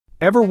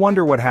Ever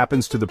wonder what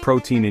happens to the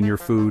protein in your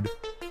food?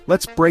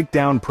 Let's break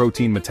down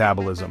protein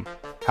metabolism,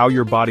 how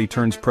your body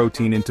turns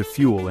protein into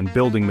fuel and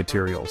building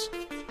materials.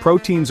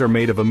 Proteins are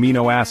made of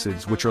amino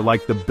acids, which are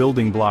like the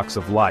building blocks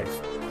of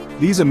life.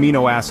 These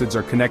amino acids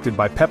are connected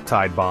by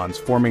peptide bonds,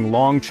 forming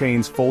long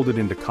chains folded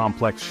into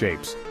complex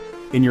shapes.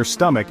 In your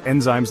stomach,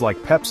 enzymes like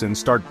pepsin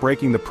start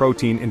breaking the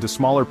protein into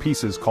smaller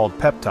pieces called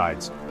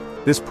peptides.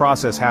 This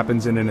process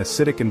happens in an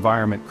acidic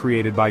environment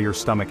created by your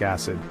stomach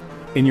acid.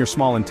 In your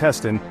small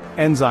intestine,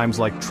 enzymes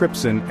like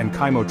trypsin and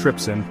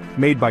chymotrypsin,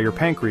 made by your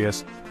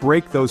pancreas,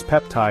 break those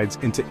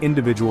peptides into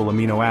individual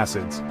amino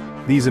acids.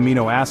 These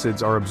amino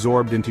acids are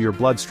absorbed into your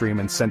bloodstream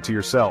and sent to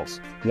your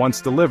cells.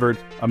 Once delivered,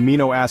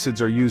 amino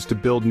acids are used to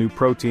build new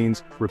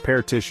proteins,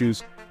 repair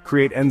tissues,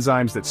 create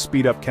enzymes that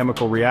speed up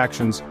chemical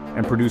reactions,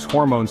 and produce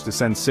hormones to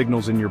send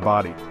signals in your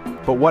body.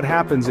 But what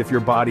happens if your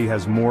body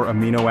has more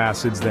amino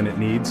acids than it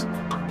needs?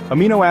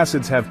 Amino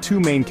acids have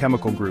two main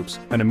chemical groups,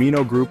 an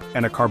amino group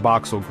and a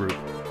carboxyl group.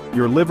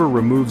 Your liver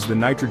removes the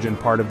nitrogen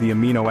part of the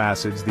amino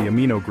acids, the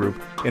amino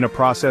group, in a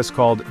process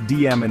called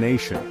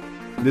deamination.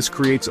 This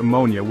creates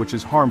ammonia, which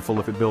is harmful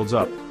if it builds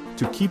up.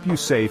 To keep you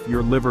safe,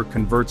 your liver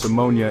converts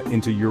ammonia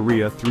into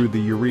urea through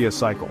the urea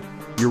cycle.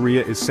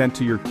 Urea is sent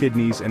to your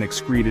kidneys and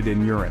excreted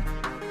in urine.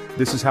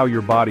 This is how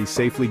your body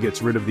safely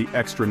gets rid of the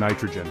extra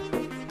nitrogen.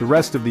 The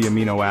rest of the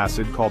amino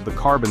acid, called the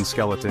carbon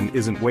skeleton,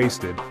 isn't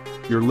wasted.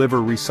 Your liver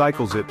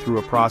recycles it through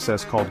a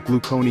process called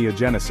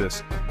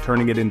gluconeogenesis,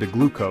 turning it into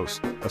glucose,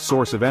 a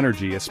source of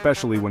energy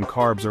especially when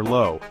carbs are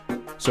low.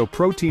 So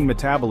protein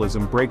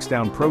metabolism breaks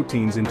down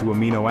proteins into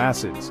amino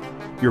acids.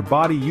 Your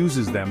body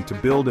uses them to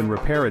build and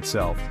repair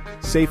itself,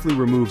 safely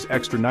removes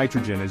extra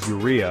nitrogen as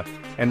urea,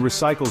 and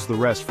recycles the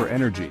rest for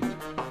energy.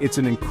 It's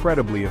an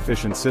incredibly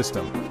efficient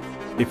system.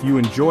 If you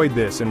enjoyed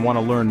this and want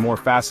to learn more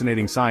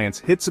fascinating science,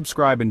 hit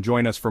subscribe and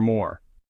join us for more.